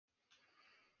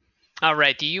All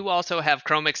right. Do you also have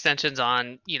Chrome extensions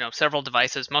on, several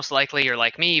devices? Most likely you're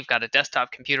like me, you've got a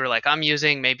desktop computer like I'm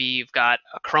using. Maybe you've got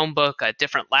a Chromebook, a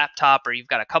different laptop, or you've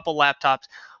got a couple laptops.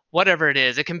 Whatever it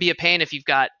is, it can be a pain if you've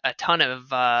got a ton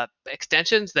of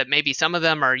extensions that maybe some of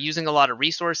them are using a lot of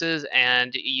resources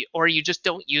or you just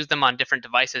don't use them on different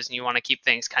devices and you want to keep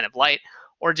things kind of light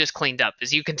or just cleaned up.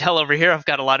 As you can tell over here, I've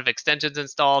got a lot of extensions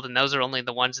installed and those are only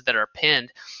the ones that are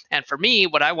pinned. And for me,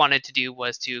 what I wanted to do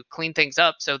was to clean things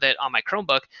up so that on my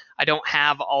Chromebook, I don't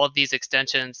have all of these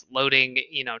extensions loading,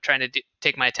 trying to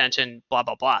take my attention, blah,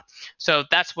 blah, blah. So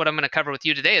that's what I'm going to cover with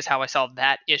you today is how I solved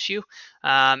that issue.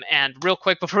 And real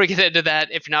quick, before we get into that,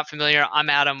 if you're not familiar, I'm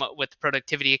Adam with the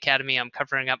Productivity Academy. I'm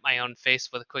covering up my own face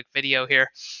with a quick video here.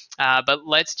 But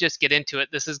let's just get into it.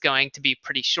 This is going to be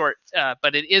pretty short,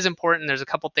 but it is important. There's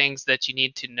a couple things that you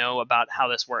need to know about how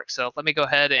this works. So let me go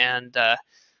ahead and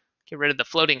get rid of the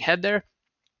floating head there.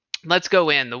 Let's go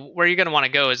in. Where you're going to want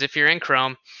to go is if you're in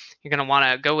Chrome, you're going to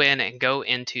want to go in and go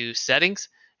into settings.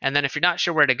 And then if you're not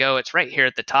sure where to go, it's right here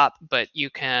at the top, but you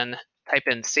can type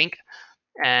in sync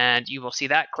and you will see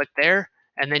that. Click there.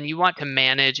 And then you want to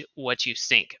manage what you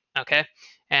sync. Okay.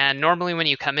 And normally when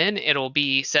you come in, it'll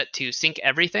be set to sync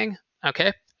everything.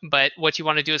 Okay. But what you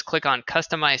want to do is click on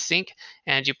customize sync,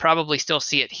 and you probably still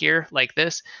see it here like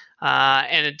this.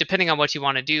 And depending on what you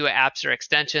want to do, apps or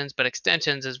extensions, but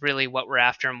extensions is really what we're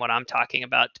after and what I'm talking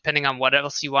about. Depending on what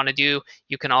else you want to do,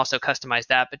 you can also customize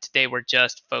that. But today we're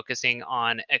just focusing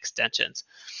on extensions.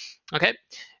 Okay,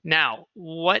 now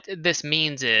what this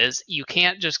means is you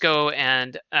can't just go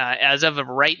and, as of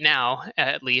right now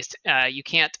at least, you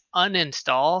can't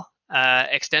uninstall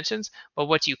extensions, but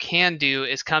what you can do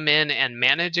is come in and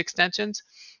manage extensions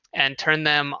and turn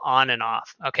them on and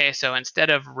off. Okay, so instead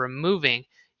of removing,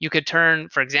 you could turn,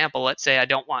 for example, let's say I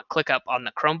don't want ClickUp on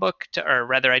the Chromebook, or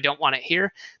rather I don't want it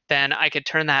here, then I could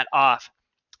turn that off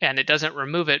and it doesn't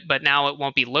remove it, but now it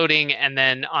won't be loading. And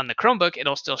then on the Chromebook,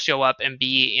 it'll still show up and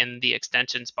be in the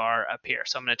extensions bar up here.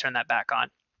 So I'm going to turn that back on.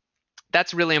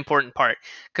 That's a really important part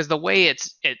because the way it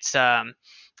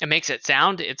makes it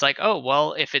sound, it's like, oh,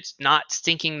 well, if it's not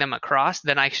syncing them across,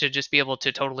 then I should just be able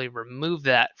to totally remove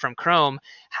that from Chrome.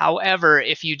 However,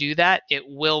 if you do that, it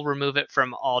will remove it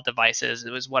from all devices.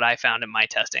 It was what I found in my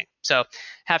testing. So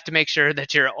have to make sure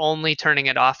that you're only turning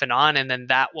it off and on, and then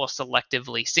that will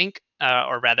selectively sync,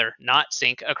 or rather not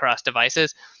sync across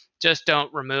devices. Just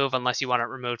don't remove unless you want it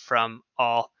removed from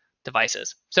all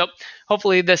devices. So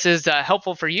hopefully this is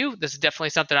helpful for you. This is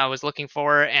definitely something I was looking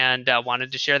for and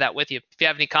wanted to share that with you. If you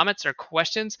have any comments or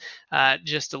questions,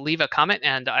 just leave a comment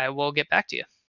and I will get back to you.